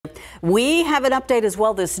We have an update as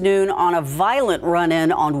well this noon on a violent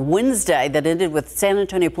run-in on Wednesday that ended with San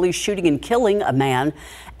Antonio police shooting and killing a man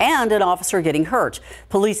and an officer getting hurt.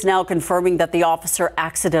 Police now confirming that the officer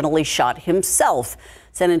accidentally shot himself.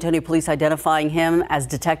 San Antonio police identifying him as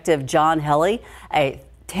Detective John Helle, a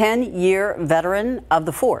 10-year veteran of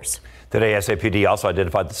the force. Today, SAPD also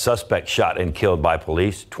identified the suspect shot and killed by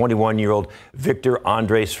police, 21-year-old Victor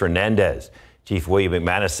Fernandes. Chief William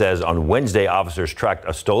McManus says on Wednesday, officers tracked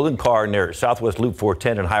a stolen car near Southwest Loop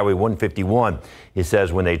 410 and Highway 151. He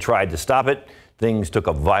says when they tried to stop it, things took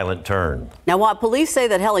a violent turn. Now, while police say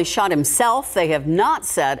that Helle shot himself, they have not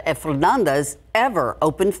said if Fernandes ever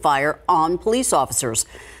opened fire on police officers.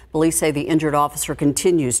 Police say the injured officer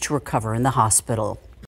continues to recover in the hospital.